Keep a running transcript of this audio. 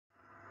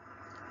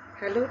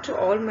Hello to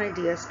all my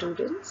dear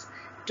students.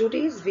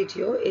 Today's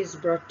video is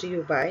brought to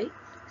you by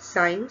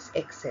Science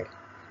Excel.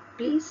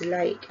 Please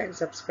like and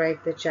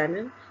subscribe the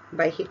channel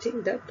by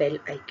hitting the bell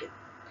icon.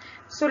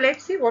 So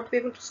let's see what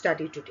we're going to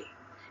study today.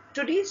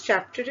 Today's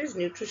chapter is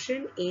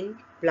Nutrition in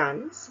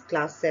Plants,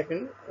 class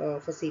 7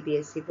 for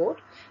CBSE board.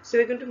 So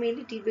we're going to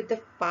mainly deal with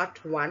the part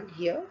 1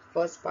 here,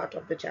 first part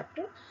of the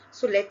chapter.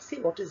 So let's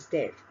see what is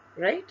there,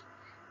 right?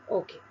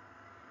 Okay.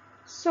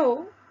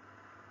 So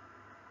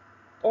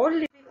all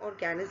living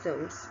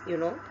organisms,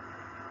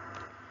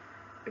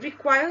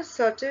 require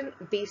certain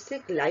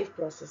basic life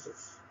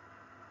processes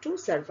to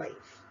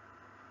survive.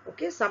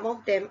 Okay, some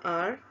of them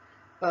are,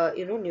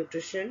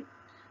 nutrition,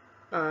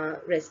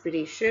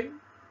 respiration,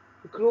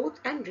 growth,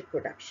 and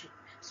reproduction.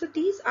 So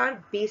these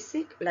are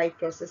basic life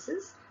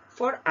processes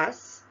for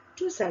us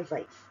to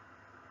survive.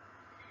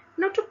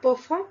 Now, to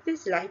perform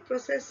these life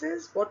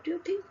processes, what do you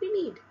think we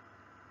need?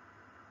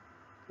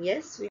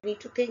 Yes, we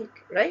need to think,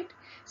 right?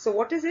 So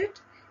what is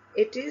it?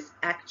 It is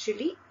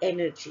actually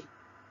energy.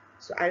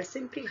 So I'll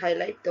simply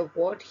highlight the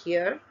word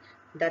here,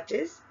 that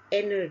is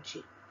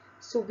energy.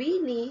 So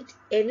we need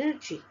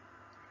energy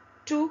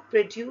to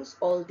produce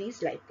all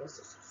these life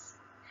processes.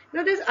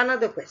 Now there's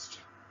another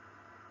question.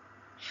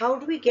 How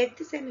do we get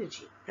this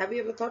energy? Have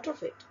you ever thought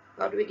of it?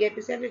 How do we get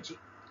this energy?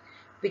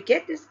 We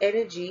get this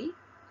energy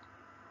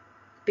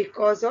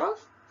because of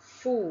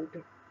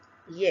food.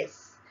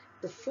 Yes,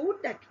 the food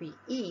that we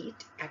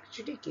eat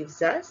actually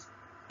gives us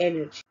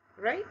energy,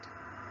 right?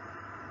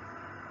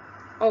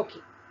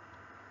 Okay.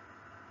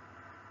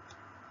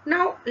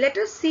 Now, let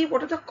us see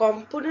what are the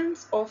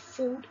components of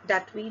food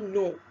that we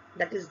know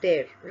that is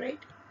there, right?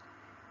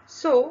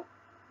 So,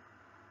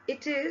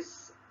 it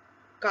is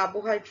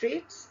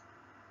carbohydrates,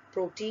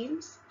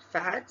 proteins,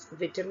 fats,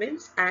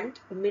 vitamins, and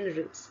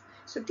minerals.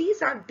 So,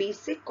 these are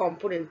basic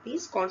components.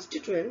 These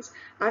constituents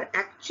are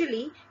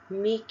actually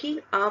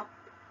making up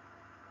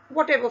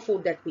whatever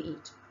food that we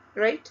eat,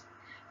 right?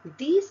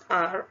 These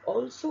are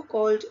also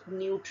called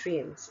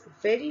nutrients.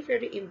 Very,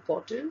 very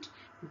important.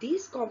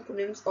 These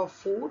components of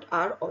food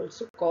are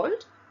also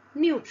called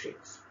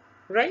nutrients,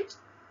 right?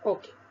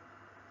 Okay.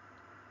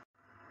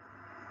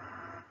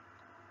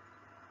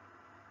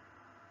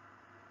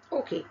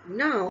 Okay,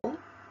 now,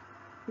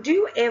 do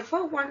you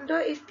ever wonder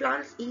if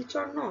plants eat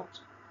or not?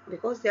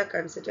 Because they are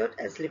considered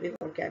as living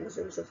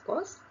organisms, of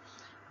course.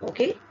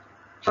 Okay,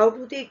 how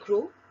do they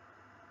grow?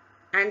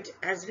 And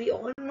as we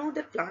all know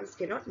that plants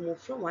cannot move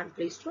from one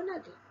place to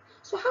another.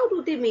 So how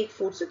do they make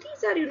food? So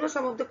these are,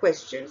 some of the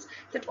questions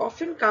that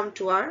often come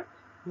to our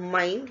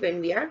mind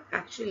when we are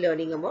actually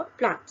learning about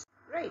plants,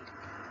 right?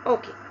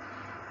 Okay.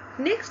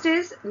 Next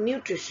is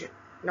nutrition.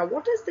 Now,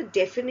 what is the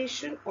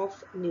definition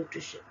of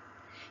nutrition?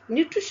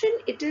 Nutrition,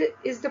 it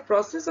is the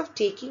process of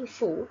taking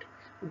food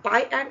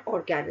by an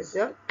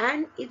organism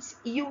and its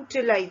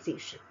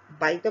utilization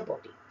by the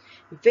body.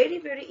 Very,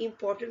 very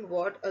important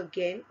word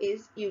again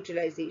is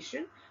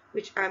utilization,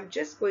 which I'm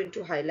just going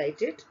to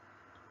highlight it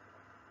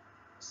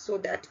so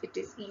that it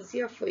is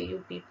easier for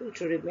you people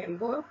to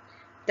remember.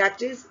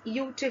 That is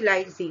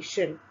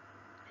utilization.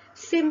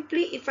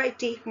 Simply, if I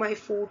take my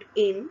food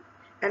in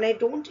and I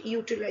don't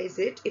utilize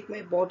it, if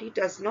my body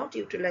does not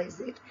utilize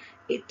it,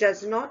 it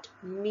does not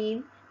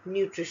mean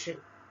nutrition.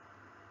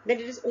 Then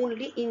it is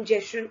only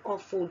ingestion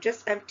of food.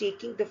 Just I'm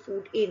taking the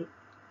food in.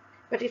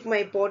 But if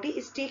my body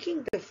is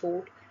taking the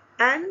food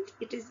and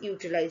it is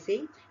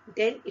utilizing,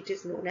 then it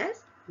is known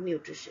as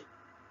nutrition.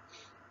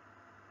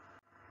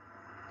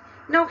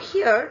 Now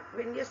here,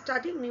 when we are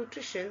studying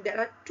nutrition, there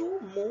are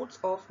two modes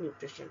of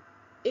nutrition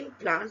in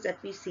plants that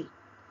we see.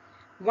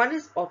 One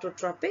is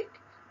autotrophic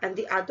and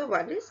the other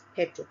one is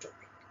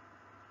heterotrophic.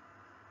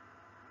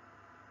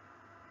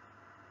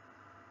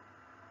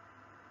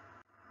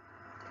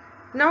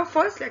 Now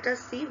first let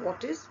us see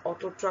what is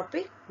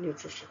autotrophic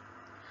nutrition.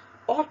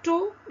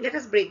 Auto, let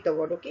us break the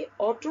word, okay?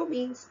 Auto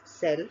means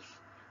self,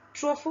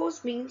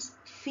 trophos means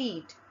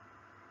feed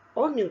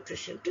or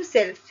nutrition, to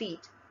self-feed.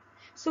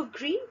 So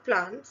green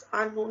plants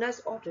are known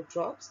as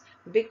autotrophs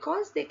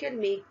because they can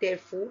make their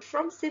food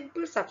from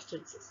simple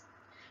substances.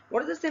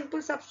 What are the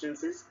simple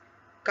substances?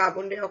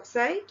 Carbon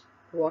dioxide,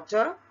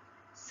 water,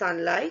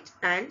 sunlight,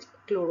 and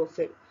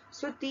chlorophyll.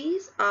 So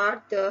these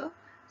are the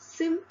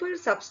simple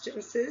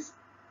substances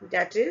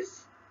that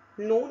is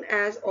known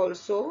as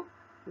also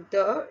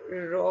the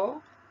raw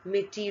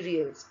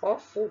materials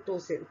of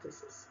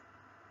photosynthesis.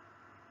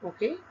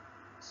 Okay,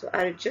 so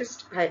I'll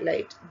just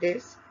highlight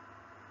this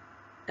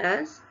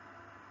as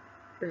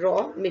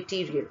raw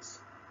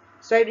materials.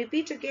 So I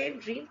repeat again,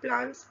 green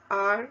plants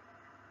are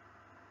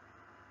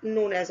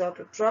known as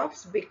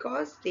autotrophs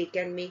because they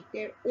can make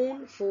their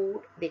own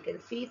food, they can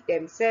feed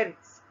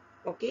themselves,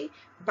 okay,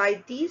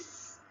 by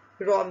these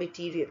raw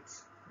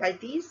materials, by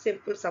these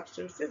simple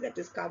substances, that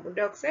is carbon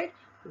dioxide,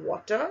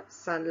 water,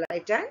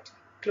 sunlight, and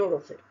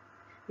chlorophyll.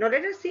 Now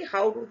let us see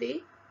how do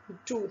they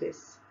do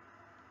this.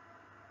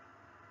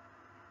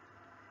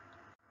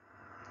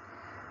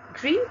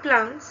 Green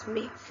plants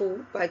make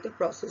food by the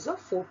process of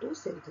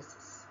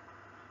photosynthesis.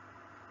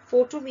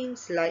 Photo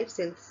means light,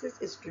 synthesis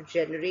is to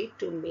generate,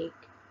 to make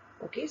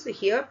Okay, so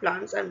here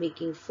plants are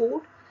making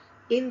food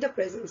in the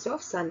presence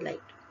of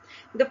sunlight.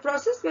 The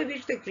process by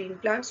which the green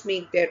plants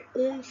make their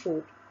own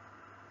food,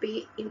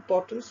 pay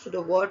importance to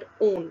the word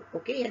own,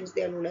 okay, hence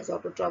they are known as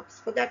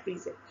autotrophs for that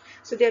reason.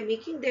 So they are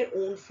making their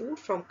own food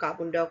from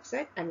carbon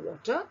dioxide and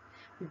water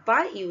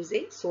by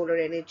using solar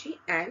energy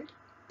and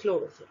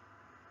chlorophyll,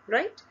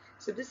 right?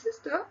 So this is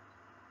the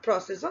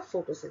process of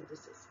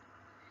photosynthesis.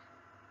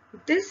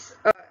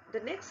 The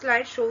next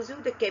slide shows you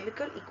the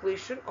chemical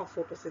equation of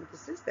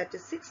photosynthesis, that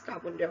is 6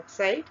 carbon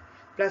dioxide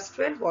plus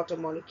 12 water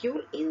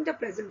molecule in the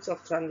presence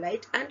of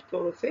sunlight and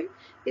chlorophyll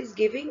is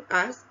giving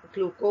us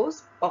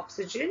glucose,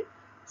 oxygen,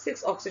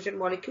 6 oxygen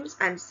molecules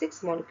and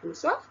 6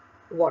 molecules of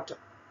water.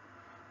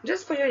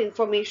 Just for your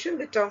information,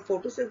 the term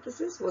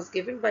photosynthesis was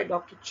given by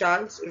Dr.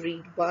 Charles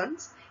Reid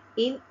Burns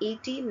in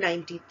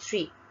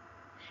 1893,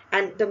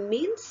 and the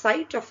main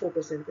site of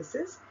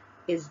photosynthesis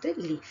is the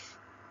leaf,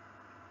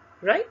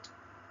 right?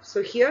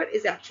 So here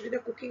is actually the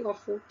cooking of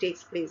food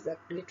takes place. That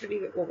literally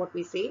what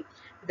we say,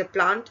 the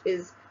plant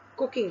is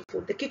cooking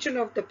food. The kitchen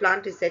of the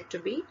plant is said to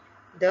be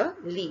the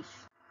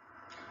leaf.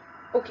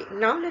 Okay,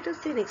 now let us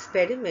see an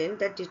experiment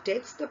that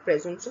detects the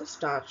presence of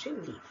starch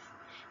in leaf.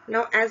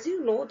 Now, as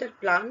you know that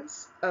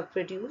plants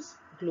produce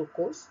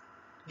glucose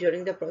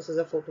during the process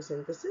of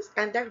photosynthesis,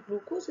 and that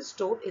glucose is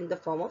stored in the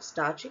form of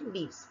starch in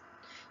leaves.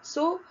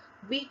 So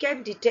we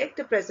can detect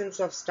the presence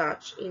of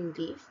starch in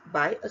leaf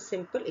by a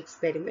simple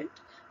experiment.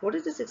 What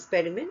is this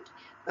experiment?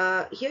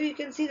 Here you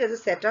can see there's a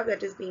setup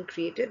that is being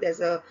created. There's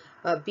a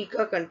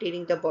beaker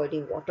containing the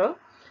boiling water.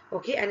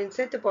 Okay, and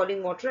inside the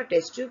boiling water a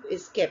test tube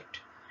is kept.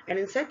 And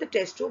inside the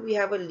test tube we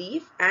have a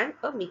leaf and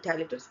a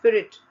methylated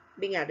spirit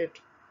being added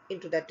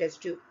into that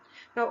test tube.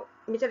 Now,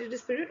 methylated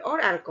spirit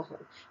or alcohol.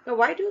 Now,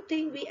 why do you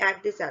think we add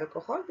this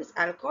alcohol? This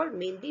alcohol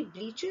mainly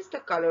bleaches the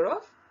color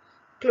of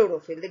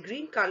chlorophyll. The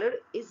green color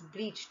is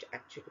bleached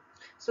actually,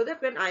 so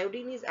that when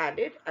iodine is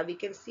added, we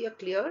can see a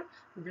clear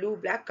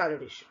blue-black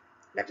coloration.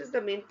 That is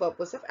the main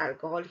purpose of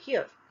alcohol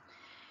here.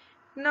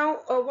 Now,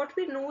 what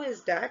we know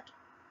is that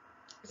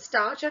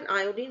starch and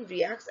iodine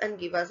reacts and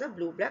give us a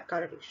blue-black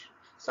coloration.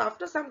 So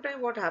after some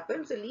time, what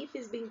happens? The leaf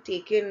is being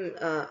taken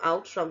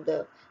out from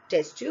the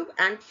test tube,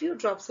 and few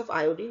drops of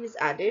iodine is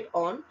added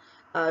on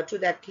to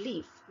that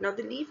leaf. Now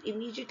the leaf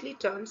immediately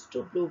turns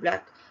to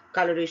blue-black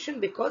coloration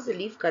because the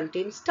leaf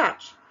contains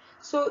starch.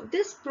 So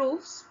this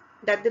proves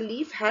that the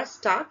leaf has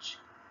starch,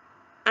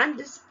 and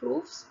this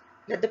proves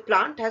that the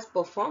plant has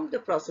performed the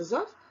process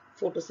of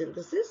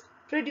photosynthesis,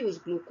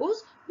 produced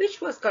glucose,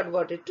 which was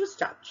converted to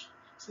starch.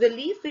 So the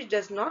leaf which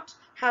does not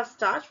have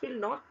starch will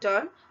not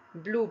turn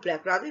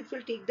blue-black, rather it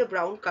will take the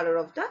brown color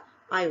of the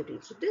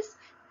iodine. So this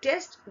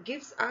test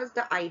gives us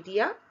the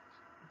idea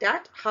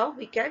that how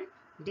we can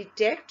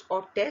detect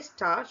or test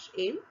starch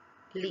in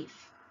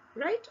leaf,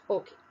 right?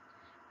 Okay.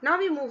 Now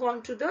we move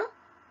on to the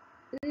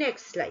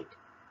next slide.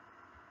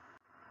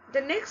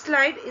 The next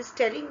slide is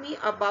telling me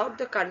about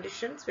the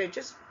conditions. We're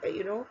just,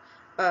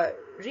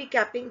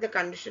 recapping the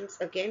conditions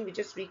again. We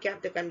just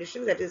recap the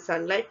conditions, that is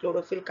sunlight,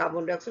 chlorophyll,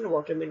 carbon dioxide, and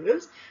water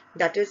minerals,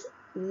 that is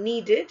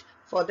needed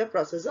for the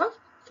process of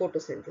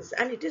photosynthesis,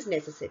 and it is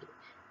necessary.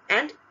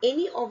 And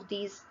any of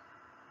these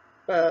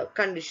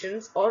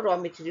conditions or raw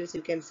materials,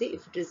 you can say,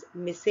 if it is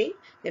missing,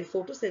 then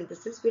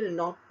photosynthesis will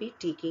not be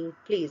taking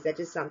place. That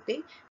is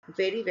something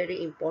very,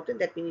 very important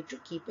that we need to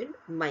keep in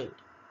mind.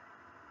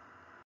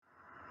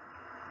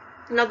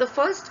 Now the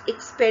first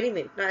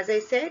experiment, now as I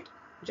said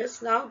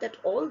just now that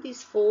all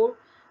these four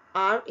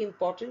are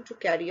important to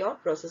carry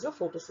out process of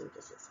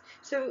photosynthesis.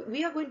 So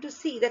we are going to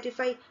see that if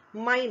I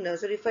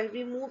minus or if I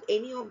remove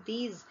any of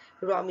these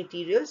raw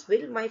materials,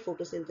 will my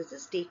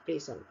photosynthesis take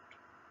place or not,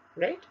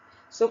 right?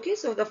 So okay,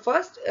 so the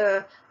first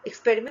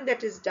experiment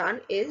that is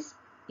done is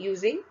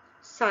using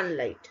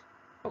sunlight.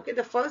 Okay,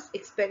 the first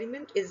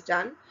experiment is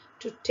done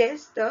to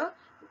test the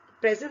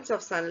presence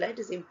of sunlight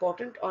is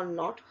important or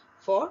not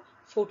for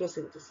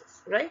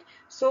photosynthesis, right?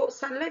 So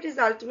sunlight is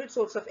the ultimate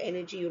source of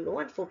energy, you know,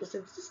 and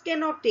photosynthesis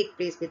cannot take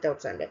place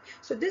without sunlight.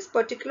 So this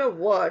particular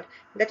word,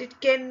 that it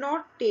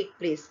cannot take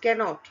place,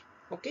 cannot,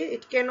 okay,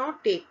 it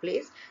cannot take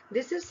place,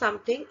 this is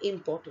something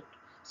important.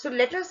 So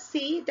let us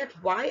see that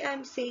why I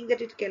am saying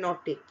that it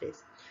cannot take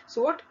place.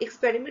 So what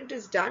experiment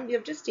is done? We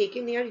have just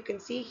taken here, you can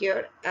see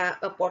here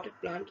a potted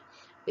plant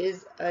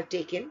is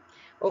taken,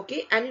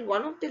 okay, and in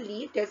one of the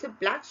leaf there's a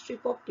black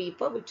strip of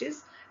paper which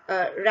is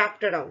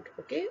wrapped around,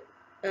 okay,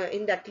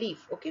 in that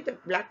leaf. Okay, the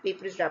black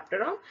paper is wrapped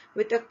around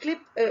with a clip.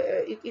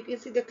 You can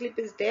see the clip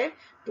is there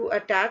to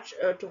attach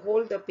to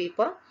hold the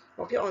paper,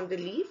 okay, on the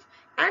leaf,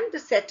 and the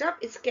setup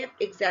is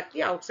kept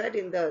exactly outside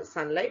in the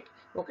sunlight,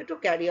 okay, to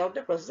carry out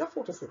the process of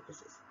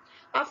photosynthesis.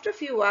 After a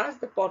few hours,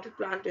 the potted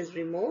plant is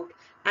removed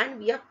and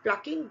we are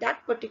plucking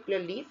that particular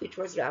leaf which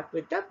was wrapped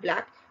with the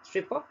black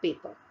strip of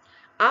paper.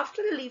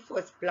 After the leaf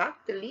was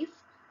plucked, the leaf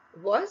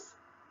was,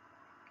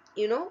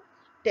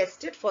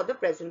 tested for the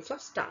presence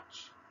of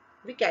starch.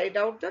 We carried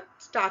out the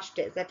starch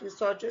test that we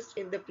saw just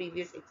in the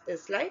previous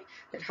slide,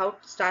 that how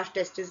starch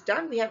test is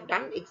done. We have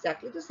done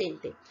exactly the same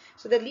thing.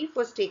 So the leaf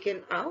was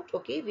taken out,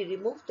 okay, we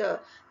removed the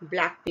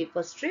black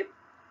paper strip,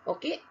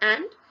 okay,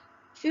 and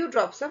few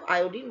drops of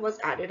iodine was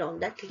added on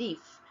that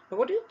leaf. Now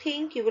what do you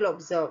think you will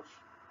observe?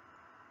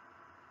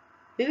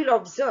 We will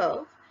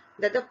observe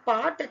that the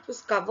part that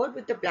was covered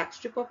with the black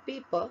strip of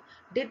paper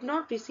did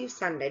not receive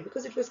sunlight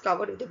because it was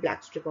covered with the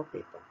black strip of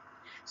paper.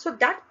 So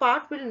that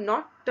part will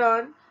not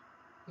turn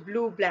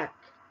blue-black,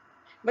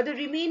 but the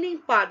remaining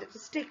part that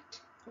is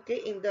sticked,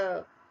 okay, in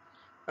the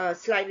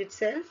slide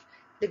itself,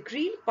 the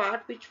green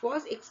part which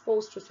was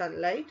exposed to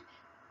sunlight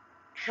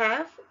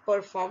have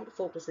performed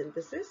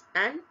photosynthesis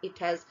and it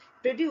has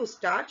produced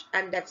starch,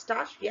 and that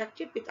starch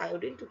reacted with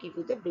iodine to give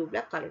you the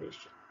blue-black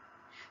coloration.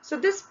 So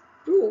this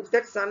proves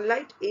that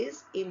sunlight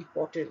is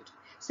important.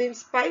 So in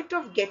spite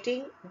of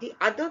getting the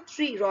other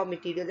three raw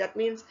materials, that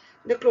means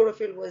the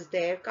chlorophyll was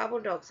there,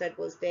 carbon dioxide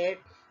was there,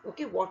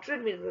 okay, water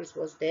and minerals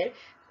was there,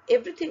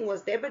 everything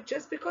was there, but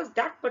just because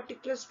that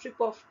particular strip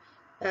of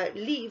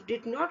leaf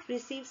did not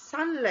receive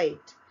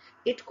sunlight,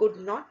 it could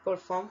not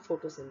perform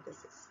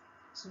photosynthesis.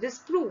 So this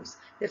proves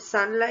that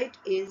sunlight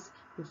is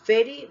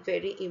very,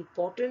 very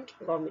important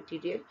raw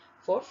material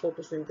for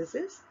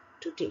photosynthesis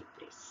to take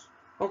place.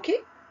 Okay.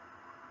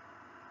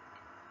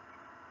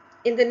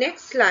 In the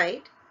next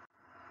slide,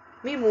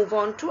 we move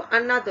on to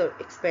another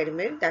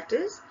experiment, that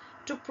is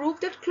to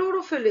prove that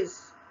chlorophyll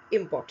is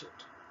important.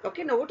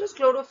 Okay, now what is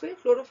chlorophyll?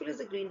 Chlorophyll is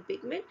a green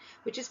pigment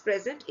which is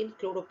present in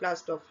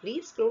chloroplast of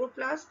leaves.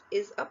 Chloroplast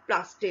is a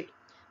plastid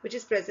which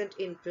is present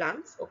in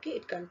plants. Okay,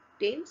 it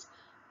contains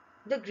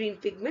the green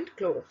pigment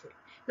chlorophyll.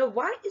 Now,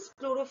 why is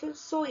chlorophyll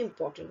so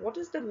important? What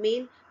is the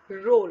main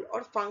role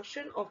or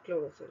function of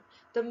chlorophyll?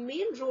 The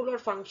main role or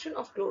function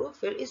of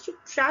chlorophyll is to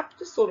trap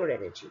the solar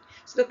energy.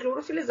 So, the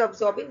chlorophyll is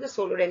absorbing the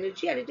solar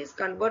energy and it is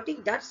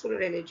converting that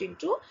solar energy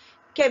into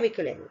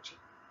chemical energy.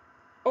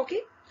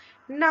 Okay.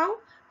 Now,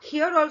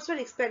 here also an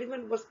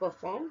experiment was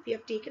performed. We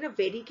have taken a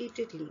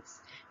variegated leaves.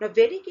 Now,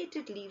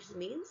 variegated leaves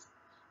means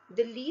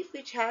the leaf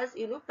which has,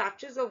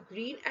 patches of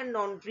green and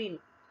non-green,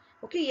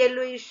 okay,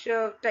 yellowish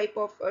type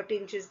of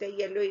tinges, the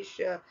yellowish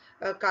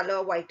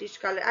color, whitish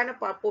color, and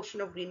a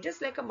portion of green,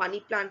 just like a money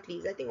plant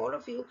leaves. I think all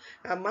of you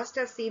must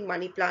have seen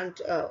money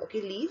plant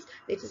okay, leaves.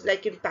 It is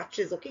like in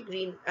patches, okay,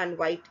 green and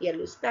white,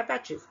 yellowish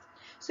patches.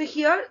 So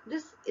here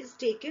this is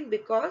taken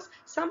because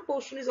some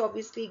portion is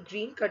obviously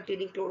green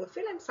containing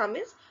chlorophyll and some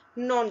is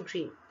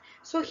non-green.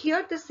 So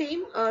here the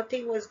same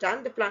thing was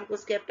done. The plant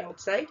was kept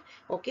outside,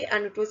 okay,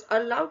 and it was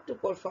allowed to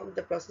perform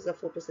the process of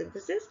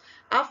photosynthesis.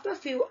 After a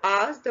few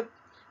hours, the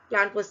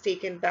plant was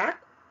taken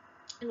back,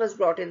 it was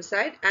brought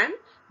inside, and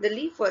the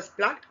leaf was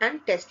plucked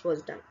and test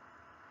was done.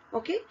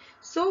 Okay,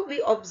 so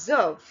we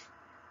observe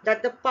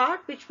that the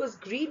part which was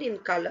green in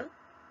color,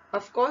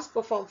 of course,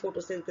 performed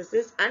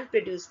photosynthesis and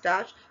produced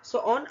starch. So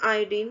on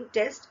iodine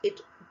test,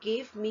 it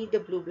gave me the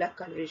blue-black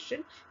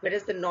coloration,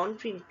 whereas the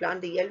non-green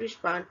plant, the yellowish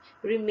plant,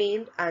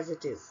 remained as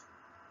it is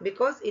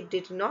because it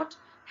did not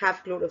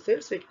have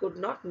chlorophyll, so it could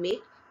not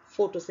make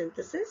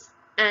photosynthesis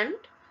and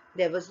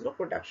there was no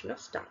production of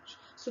starch.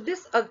 So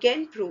this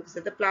again proves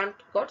that the plant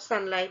got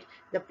sunlight,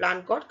 the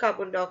plant got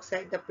carbon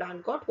dioxide, the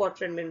plant got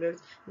water and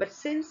minerals, but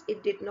since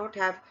it did not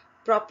have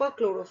proper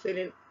chlorophyll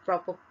in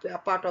proper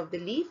part of the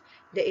leaf,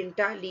 the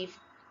entire leaf,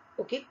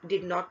 okay,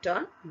 did not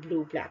turn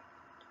blue-black.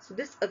 So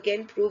this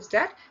again proves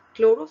that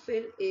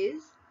chlorophyll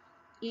is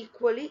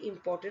equally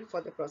important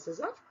for the process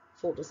of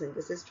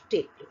photosynthesis to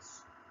take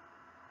place.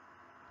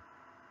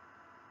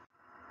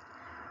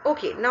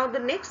 Okay, now the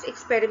next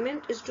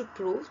experiment is to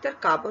prove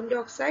that carbon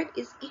dioxide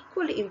is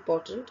equally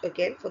important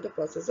again for the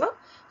process of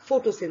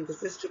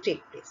photosynthesis to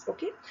take place.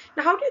 Okay,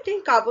 now how do you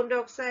think carbon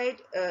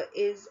dioxide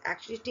is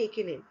actually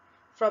taken in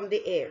from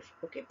the air?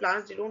 Okay,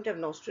 plants, they don't have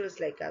nostrils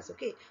like us.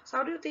 Okay, so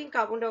how do you think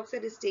carbon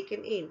dioxide is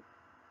taken in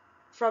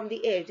from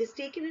the air? It is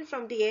taken in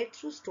from the air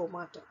through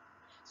stomata.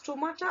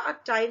 Stomata are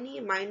tiny,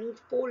 minute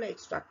pore-like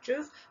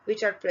structures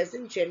which are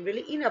present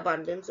generally in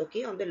abundance,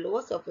 okay, on the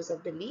lower surface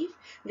of the leaf.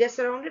 They are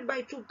surrounded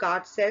by two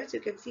guard cells. You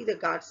can see the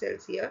guard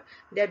cells here.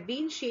 They are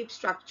bean-shaped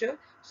structure.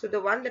 So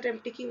the one that I'm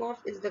ticking off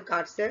is the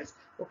guard cells,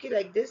 okay,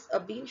 like this, a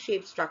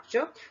bean-shaped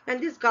structure.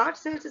 And this guard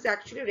cells is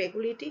actually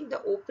regulating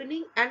the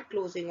opening and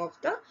closing of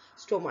the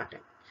stomata.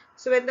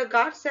 So when the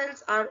guard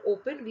cells are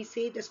open, we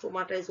say the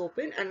stomata is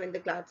open, and when the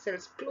guard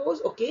cells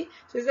close, okay,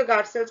 so is the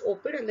guard cells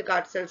open and the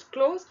guard cells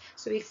close,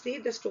 so we say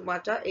the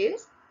stomata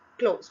is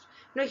closed.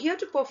 Now here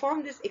to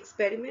perform this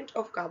experiment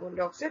of carbon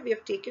dioxide, we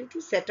have taken two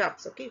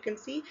setups, okay, you can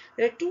see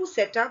there are two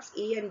setups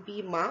A and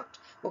B marked,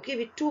 okay,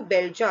 with two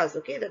bell jars,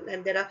 okay,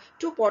 and there are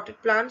two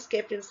potted plants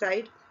kept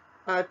inside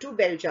two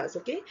bell jars,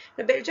 okay.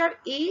 The bell jar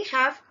A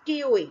have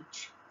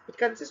KOH. It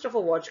consists of a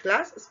watch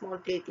glass, a small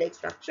plate-like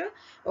structure,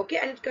 okay,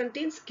 and it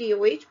contains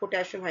KOH,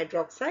 potassium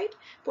hydroxide.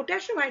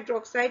 Potassium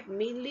hydroxide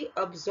mainly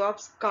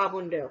absorbs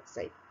carbon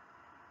dioxide.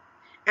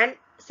 And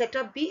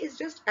setup B is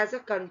just as a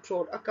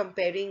control, a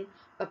comparing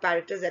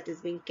apparatus that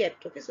is being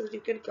kept, okay, so that you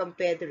can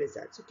compare the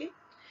results, okay.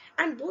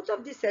 And both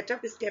of the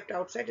setup is kept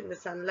outside in the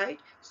sunlight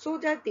so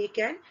that they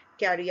can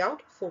carry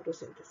out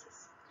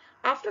photosynthesis.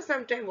 After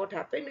some time, what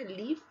happened? A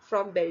leaf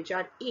from bell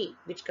jar A,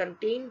 which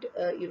contained,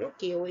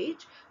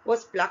 KOH,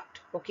 was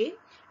plucked, okay,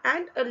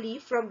 and a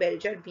leaf from bell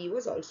jar B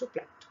was also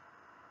plucked.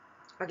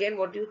 Again,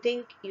 what do you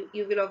think?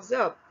 You will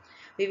observe.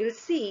 We will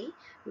see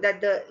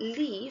that the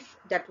leaf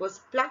that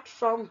was plucked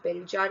from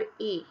bell jar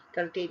A,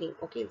 containing,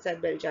 okay,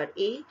 inside bell jar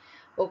A,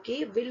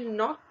 okay, will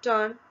not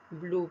turn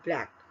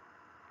blue-black,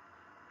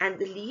 and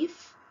the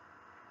leaf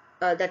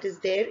that is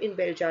there in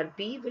bell jar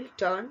B will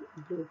turn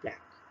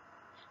blue-black.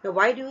 Now,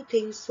 why do you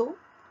think so?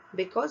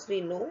 Because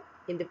we know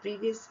in the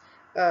previous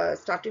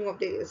starting of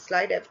the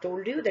slide, I've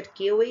told you that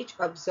KOH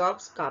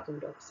absorbs carbon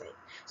dioxide.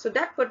 So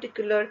that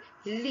particular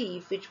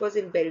leaf which was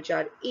in bell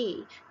jar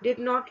A did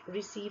not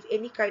receive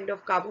any kind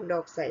of carbon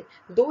dioxide,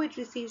 though it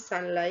received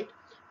sunlight,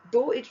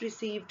 though it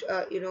received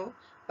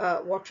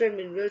water and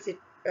minerals.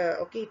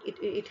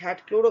 It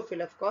had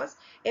chlorophyll, of course,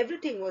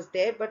 everything was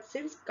there, but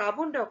since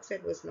carbon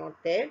dioxide was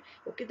not there,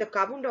 okay, the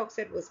carbon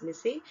dioxide was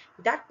missing,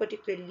 that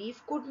particular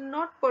leaf could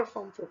not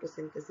perform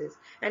photosynthesis,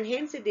 and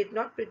hence it did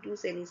not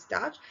produce any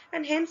starch,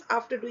 and hence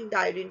after doing the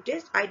iodine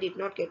test I did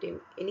not get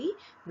any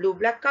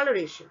blue-black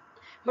coloration.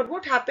 But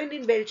what happened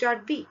in bell jar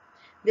B?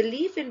 The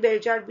leaf in bell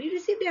jar B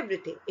received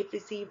everything. It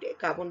received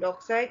carbon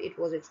dioxide, it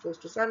was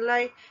exposed to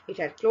sunlight, it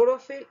had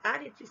chlorophyll,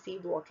 and it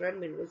received water and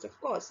minerals, of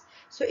course.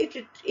 So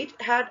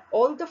it had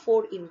all the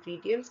four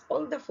ingredients,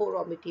 all the four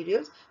raw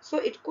materials, so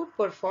it could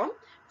perform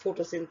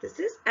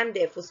photosynthesis, and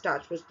therefore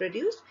starch was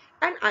produced,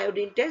 and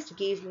iodine test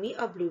gave me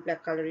a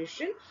blue-black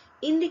coloration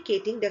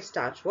indicating that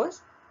starch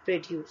was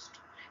produced.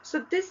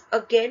 So this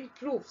again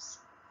proves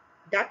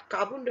that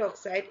carbon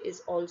dioxide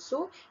is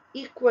also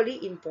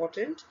equally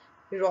important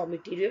raw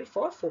material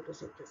for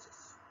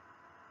photosynthesis.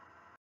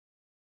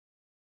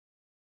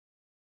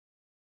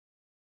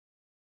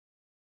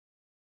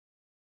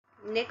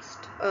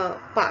 Next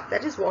part,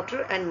 that is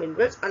water and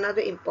minerals,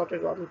 another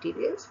important raw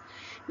materials.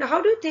 Now,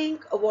 how do you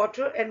think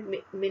water and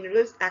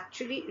minerals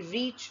actually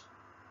reach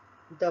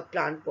the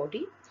plant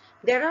body?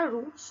 There are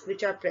roots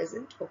which are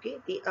present, okay,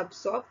 they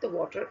absorb the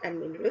water and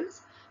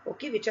minerals,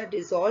 okay, which are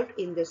dissolved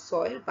in the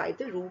soil by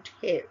the root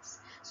hairs.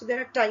 So there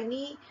are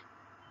tiny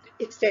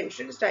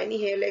extensions, tiny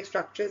hair-like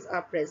structures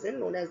are present,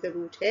 known as the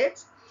root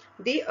hairs.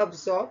 They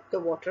absorb the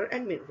water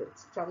and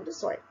minerals from the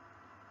soil,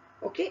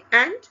 okay,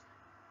 and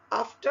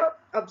after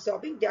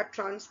absorbing, they are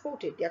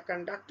transported, they are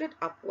conducted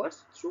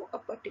upwards through a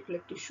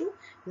particular tissue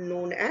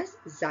known as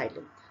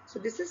xylem. So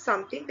this is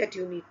something that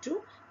you need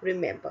to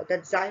remember,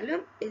 that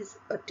xylem is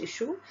a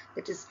tissue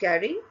that is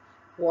carrying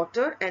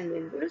water and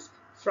minerals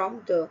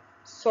from the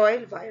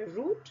soil via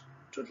root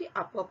to the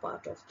upper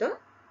part of the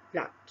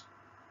plant.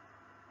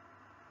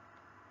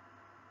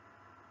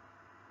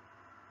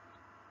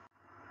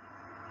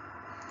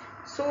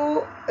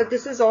 So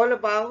this is all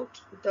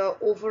about the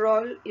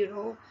overall,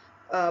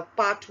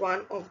 part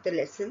one of the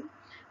lesson,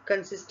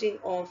 consisting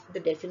of the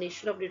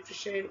definition of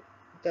nutrition,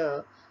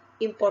 the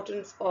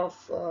importance of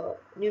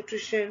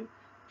nutrition,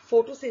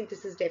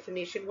 photosynthesis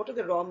definition, what are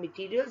the raw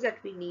materials that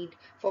we need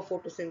for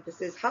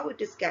photosynthesis, how it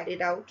is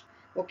carried out,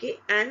 okay,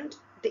 and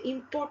the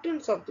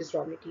importance of these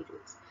raw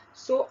materials.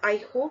 So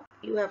I hope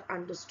you have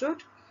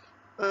understood.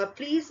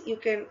 Please, you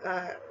can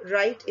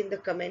write in the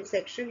comment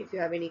section if you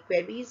have any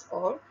queries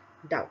or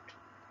doubt.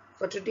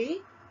 For today,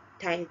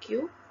 thank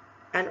you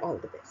and all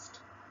the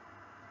best.